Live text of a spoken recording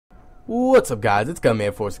What's up, guys? It's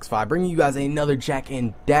Gunman465 bringing you guys another Jak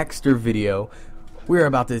and Daxter video. We're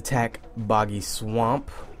about to attack Boggy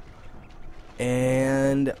Swamp,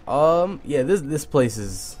 and yeah, this place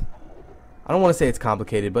is, I don't want to say it's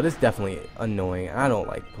complicated, but it's definitely annoying. I don't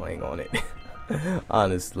like playing on it,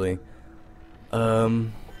 honestly. I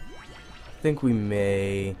think we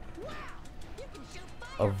may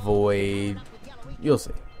avoid. You'll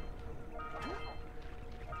see.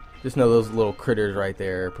 Just know those little critters right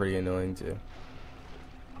there are pretty annoying too.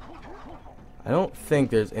 I don't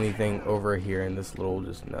think there's anything over here in this little,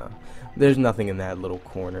 there's nothing in that little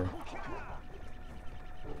corner.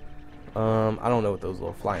 I don't know what those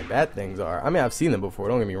little flying bat things are. I mean, I've seen them before,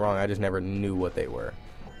 don't get me wrong, I just never knew what they were.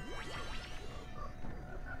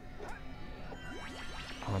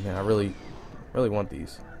 Oh man, I really want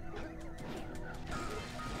these.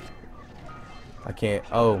 I can't.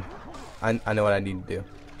 Oh, I know what I need to do.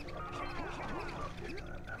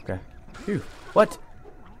 Okay. Phew. What?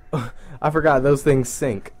 I forgot those things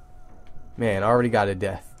sink. Man, I already got a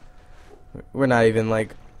death. We're not even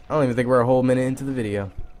like, I don't even think we're a whole minute into the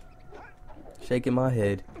video. Shaking my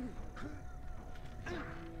head.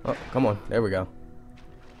 Oh, come on. There we go.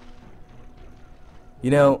 You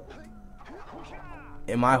know,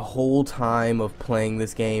 in my whole time of playing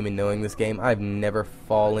this game and knowing this game, I've never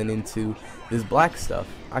fallen into this black stuff.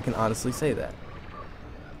 I can honestly say that.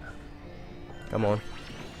 Come on.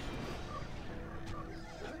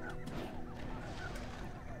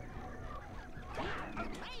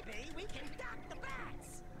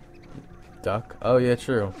 Duck? Oh yeah,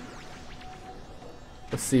 true.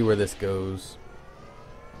 Let's see where this goes.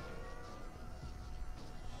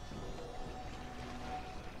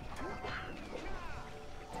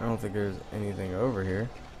 I don't think there's anything over here.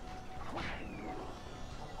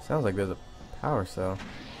 Sounds like there's a power cell.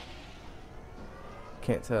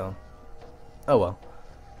 Can't tell. Oh well.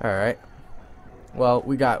 Alright. Well,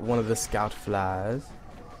 we got one of the scout flies.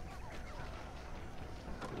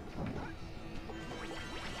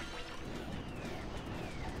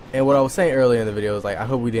 And what I was saying earlier in the video is, like, I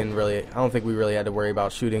hope we didn't really, I don't think we really had to worry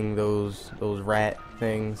about shooting those rat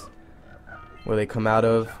things where they come out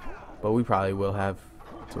of, but we probably will have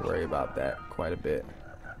to worry about that quite a bit.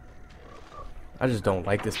 I just don't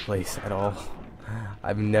like this place at all.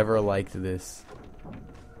 I've never liked this.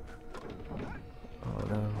 Oh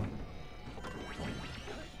no.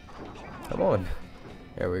 Come on.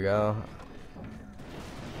 There we go.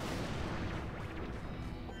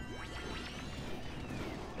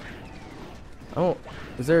 Oh,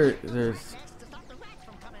 there's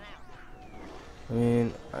I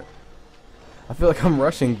mean, I feel like I'm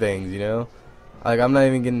rushing things, you know? Like, I'm not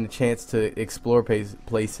even getting a chance to explore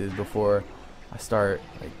places before I start,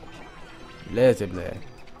 like, blah.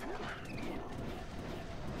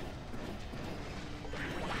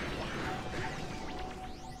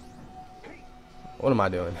 What am I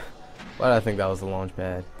doing? Why did I think that was the launch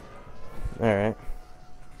pad? Alright.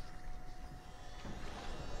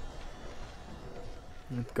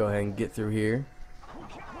 Let's go ahead and get through here.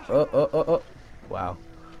 Oh. Wow.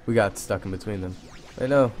 We got stuck in between them. Wait,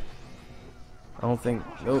 no. I don't think.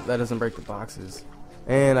 Nope, that doesn't break the boxes.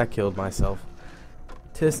 And I killed myself.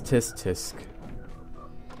 Tisk, tisk, tisk.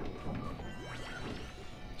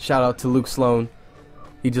 Shout out to Luke Sloan.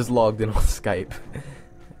 He just logged in on Skype.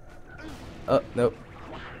 Oh, nope.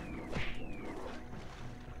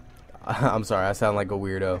 I'm sorry, I sound like a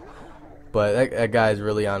weirdo. But that guy is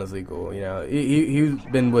really honestly cool, you know. He's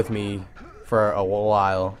been with me for a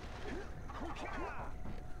while.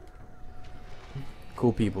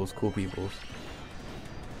 Cool peoples, cool peoples.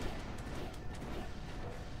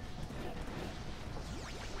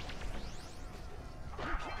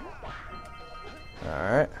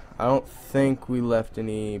 Alright, I don't think we left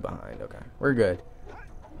any behind. Okay, we're good.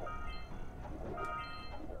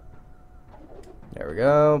 There we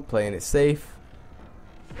go, playing it safe.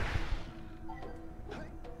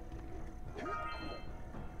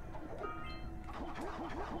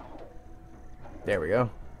 There we go.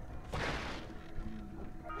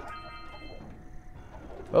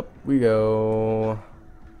 Up we go.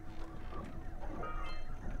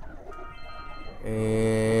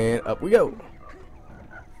 And up we go.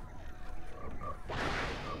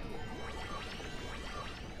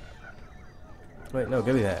 Wait, no,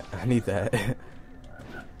 give me that. I need that.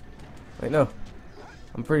 Wait, no.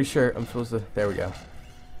 I'm pretty sure I'm supposed to. There we go.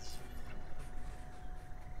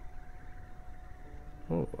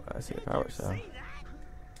 Oh, I see a power cell.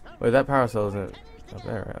 Wait, that power cell isn't up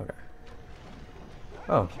there, right? Okay.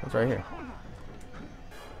 Oh, it's right here.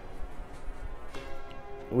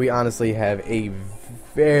 We honestly have a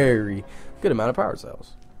very good amount of power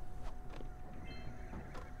cells.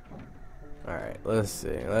 Alright, let's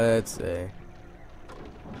see. Let's see.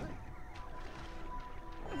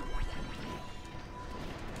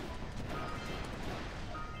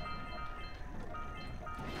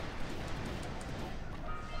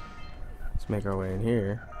 Let's make our way in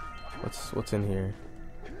here. What's in here?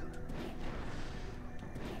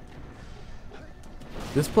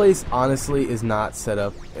 This place honestly is not set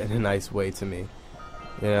up in a nice way to me.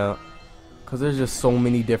 You know? Because there's just so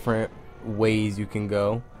many different ways you can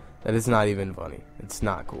go that it's not even funny. It's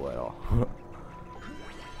not cool at all.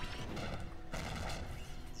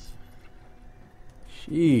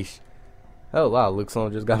 Sheesh. Oh wow, Luke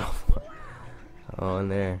Sloan just got off on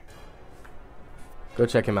there. Go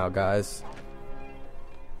check him out, guys.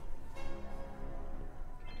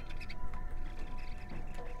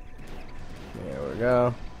 There we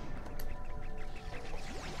go.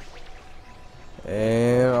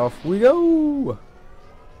 And off we go.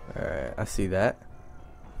 Alright, I see that.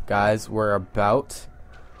 Guys, we're about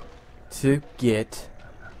to get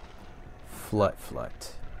Flut.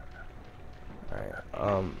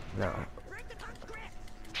 Alright, no.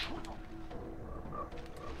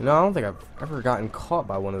 You know, I don't think I've ever gotten caught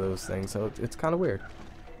by one of those things, so it's kind of weird.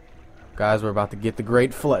 Guys, we're about to get the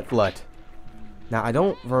great Flut. Now, I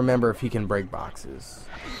don't remember if he can break boxes.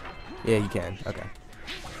 Yeah, he can. Okay.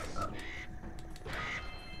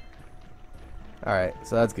 Alright,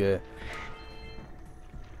 so that's good.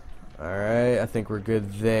 Alright, I think we're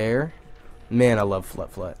good there. Man, I love Flut.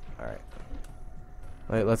 Alright.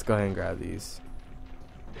 Let's go ahead and grab these.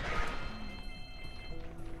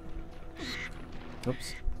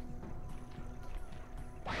 Oops.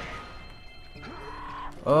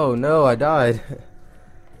 Oh no, I died.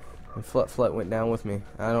 And Flut went down with me.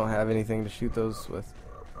 I don't have anything to shoot those with.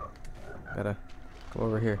 Gotta go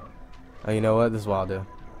over here. Oh, you know what? This is what I'll do.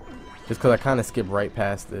 Just because I kind of skipped right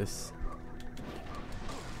past this.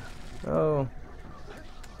 Oh.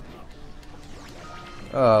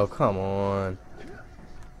 Oh, come on.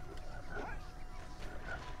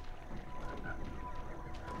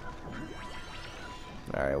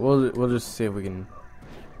 Alright, we'll just see if we can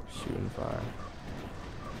shoot and fire.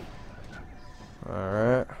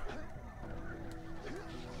 Alright.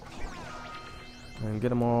 And get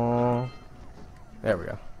them all. There we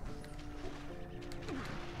go.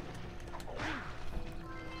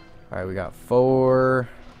 Alright, we got 4.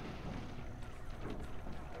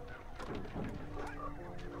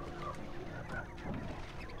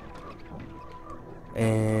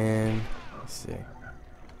 And let's see.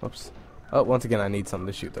 Whoops. Oh, once again, I need something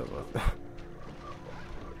to shoot those with.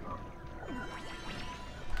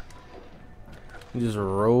 Just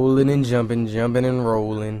rolling and jumping and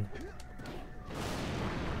rolling.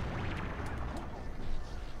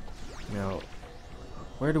 Now,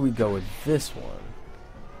 where do we go with this one?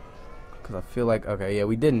 Because I feel like, okay, yeah,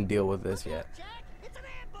 we didn't deal with this yet.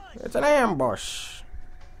 It's an ambush.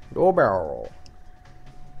 Go barrel.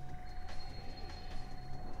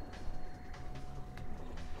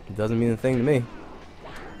 It doesn't mean a thing to me.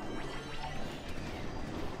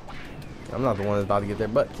 I'm not the one that's about to get their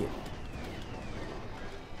butt kicked.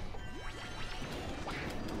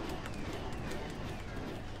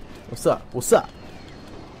 What's up? What's up?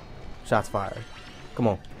 Shots fired. Come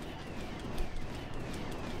on.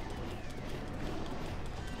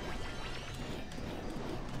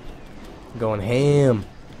 Going ham.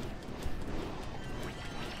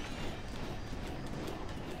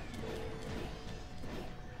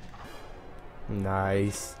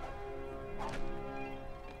 Nice.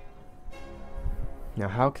 Now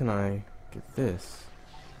how can I get this?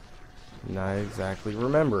 Not exactly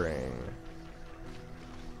remembering.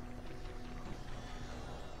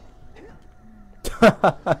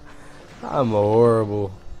 I'm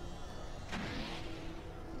horrible.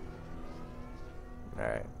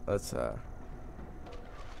 Alright, let's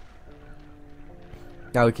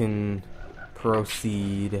now we can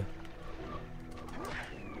proceed.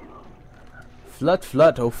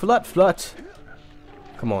 Flut, oh Flut.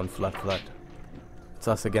 Come on, Flut. It's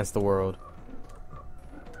us against the world.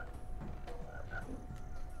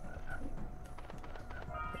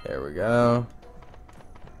 There we go.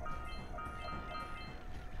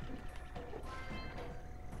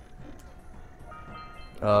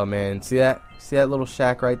 Oh man, see that little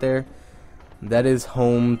shack right there? That is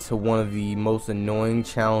home to one of the most annoying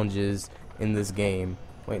challenges in this game.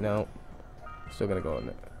 Wait, no. Still gonna go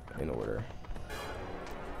in order.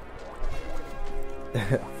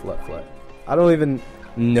 Flut. I don't even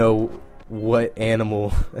know what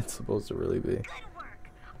animal that's supposed to really be. Good work.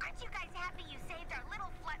 Aren't you guys happy you saved our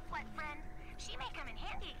little Flut friend? She may come in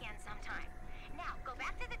handy again sometime. Now, go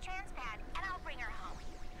back to the trans pad and I'll bring her home.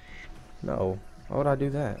 No. Why would I do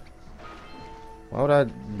that?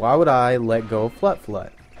 Why would I let go of Flut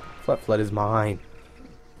Flut? Flut Flut is mine.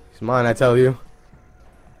 He's mine, I tell you.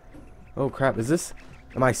 Oh crap, is this...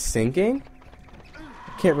 Am I sinking?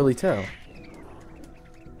 I can't really tell.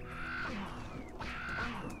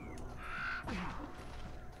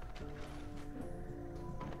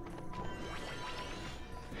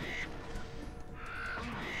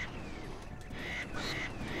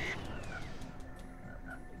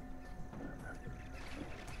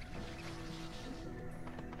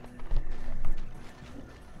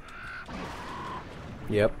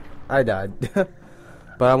 Yep, I died.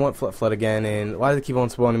 But I want Flut Flut again, and why does it keep on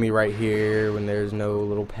spawning me right here when there's no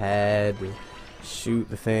little pad to shoot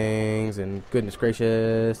the things, and goodness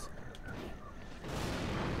gracious.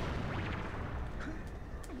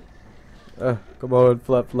 Come on,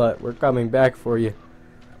 Flut Flut, we're coming back for you.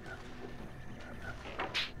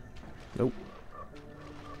 Nope.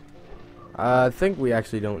 I think we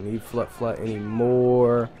actually don't need Flut Flut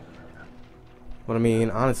anymore. But I mean,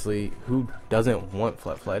 honestly, who doesn't want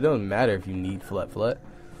Flut Flut? It doesn't matter if you need Flut Flut.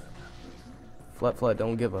 Flut Flut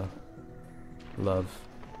don't give a love.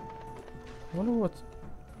 I wonder what's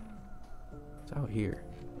out here.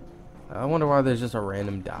 I wonder why there's just a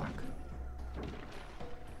random dock.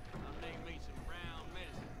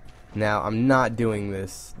 Now, I'm not doing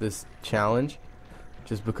this challenge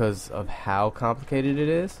just because of how complicated it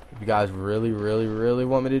is. If you guys really, really, really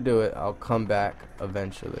want me to do it, I'll come back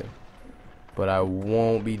eventually. But I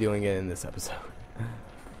won't be doing it in this episode.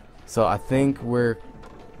 So I think we're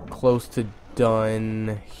close to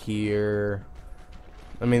done here.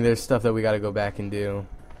 I mean, there's stuff that we got to go back and do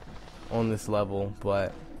on this level,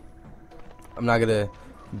 but I'm not gonna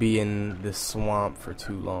be in this swamp for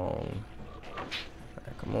too long.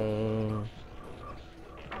 Right, come on.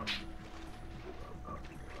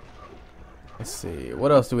 Let's see,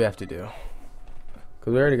 what else do we have to do?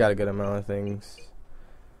 Because we already got a good amount of things.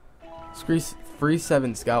 Free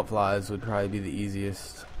 7 scout flies would probably be the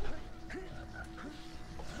easiest.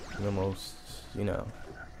 The most, you know,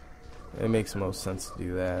 it makes the most sense to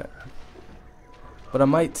do that. But I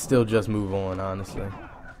might still just move on, honestly.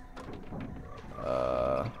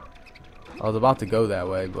 I was about to go that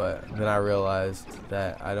way, but then I realized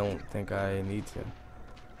that I don't think I need to.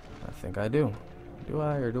 I think I do. Do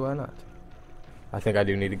I or do I not? I think I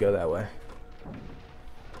do need to go that way.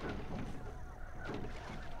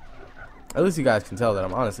 At least you guys can tell that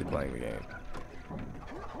I'm honestly playing the game.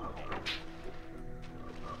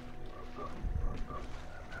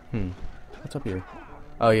 What's up here?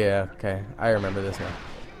 Oh yeah, okay. I remember this now.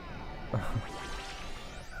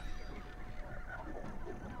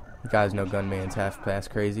 You guys know Gunman's half past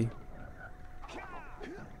crazy.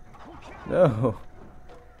 No.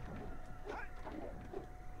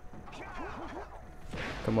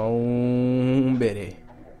 Come on, Betty.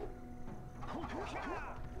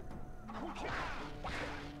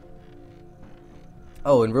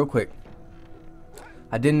 Oh, and real quick,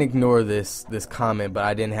 I didn't ignore this comment, but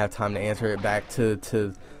I didn't have time to answer it back to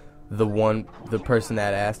the person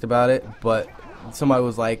that asked about it. But somebody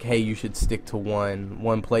was like, "Hey, you should stick to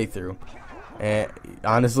one playthrough." And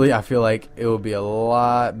honestly, I feel like it would be a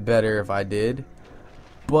lot better if I did.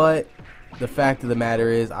 But the fact of the matter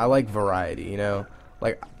is, I like variety. You know,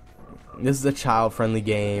 like this is a child-friendly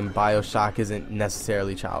game. BioShock isn't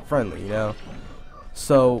necessarily child-friendly. You know.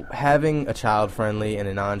 So having a child-friendly and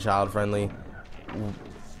a non-child-friendly,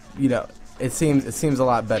 you know, it seems a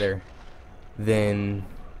lot better than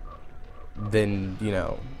you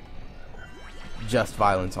know, just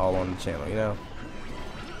violence all on the channel. You know,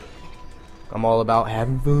 I'm all about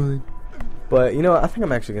having fun. But you know what? I think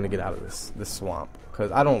I'm actually gonna get out of this swamp because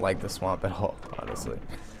I don't like the swamp at all. Honestly,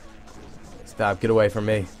 stop! Get away from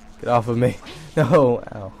me! Get off of me! No!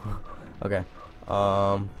 Ow! Okay.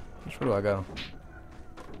 Which way do I go?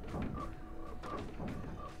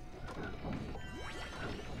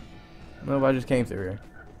 No, I just came through here.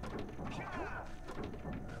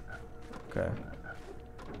 Okay.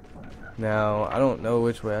 Now, I don't know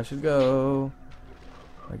which way I should go.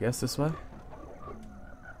 I guess this way?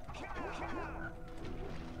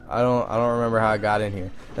 I don't remember how I got in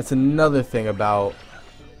here. That's another thing about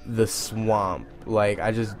the swamp. Like,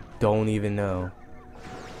 I just don't even know.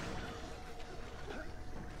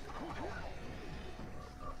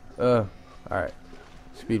 Alright.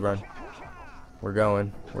 Speed run. We're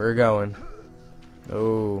going. We're going.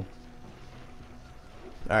 Oh.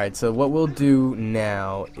 Alright, so what we'll do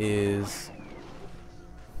now is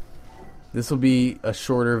this will be a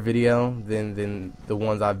shorter video than the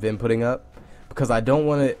ones I've been putting up because I don't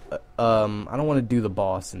want to do the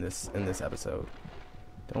boss in this episode.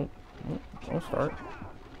 Don't start.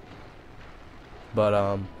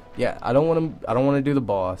 But yeah, I don't want to do the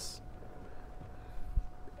boss.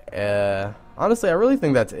 Honestly, I really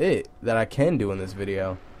think that's it that I can do in this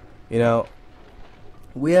video. You know,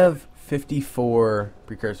 we have 54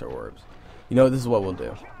 Precursor orbs. You know, this is what we'll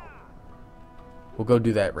do. We'll go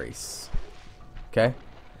do that race. Okay?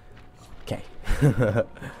 Okay.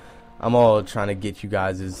 I'm all trying to get you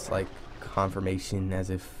guys' like confirmation as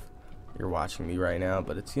if you're watching me right now,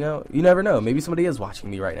 but it's, you know, you never know. Maybe somebody is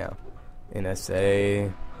watching me right now.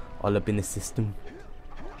 NSA, all up in the system.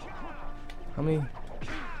 How many?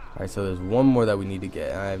 Alright, so there's one more that we need to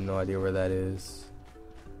get. I have no idea where that is.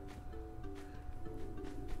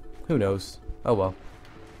 Who knows? Oh well.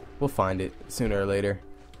 We'll find it sooner or later.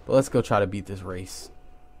 But let's go try to beat this race.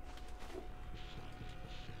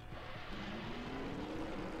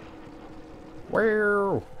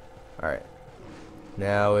 Where? Alright.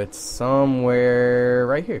 Now it's somewhere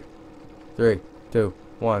right here. 3, 2,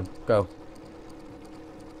 1, go.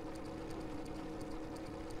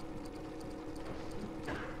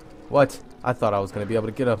 What? I thought I was going to be able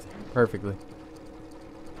to get up perfectly.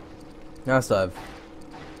 Now I still have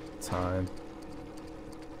time.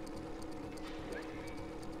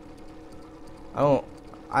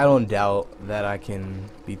 I don't doubt that I can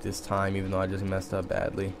beat this time, even though I just messed up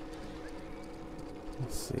badly.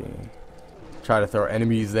 Let's see. Try to throw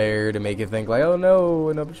enemies there to make it think like, oh no,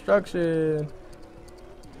 an obstruction.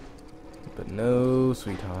 But no,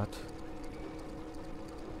 sweetheart.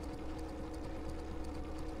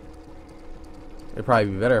 It'd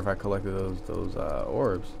probably be better if I collected those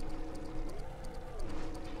orbs.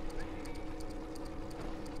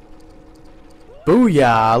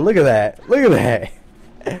 Booyah! Look at that! Look at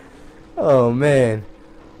that! Oh man,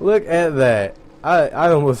 look at that! I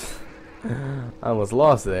almost I almost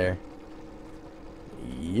lost there.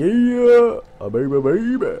 Yeah, baby. All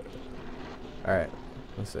right,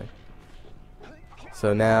 let's see.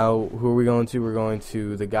 So now, who are we going to? We're going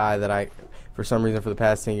to the guy that I, for some reason, for the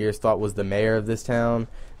past 10 years, thought was the mayor of this town.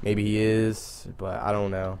 Maybe he is, but I don't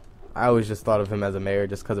know. I always just thought of him as a mayor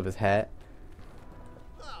just because of his hat.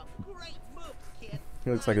 He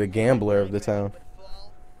looks like the gambler of the town.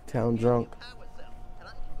 Town drunk.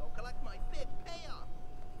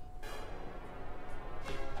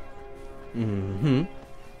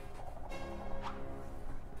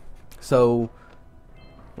 So,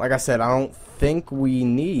 like I said, I don't think we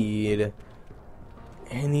need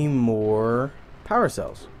any more power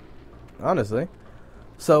cells, honestly.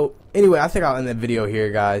 So, anyway, I think I'll end the video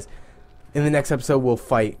here, guys. In the next episode, we'll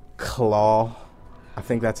fight Claw. I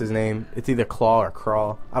think that's his name. It's either Claw or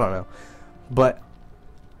Crawl. I don't know. But,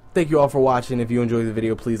 thank you all for watching. If you enjoyed the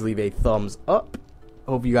video, please leave a thumbs up.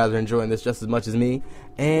 Hope you guys are enjoying this just as much as me.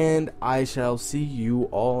 And I shall see you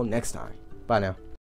all next time. Bye now.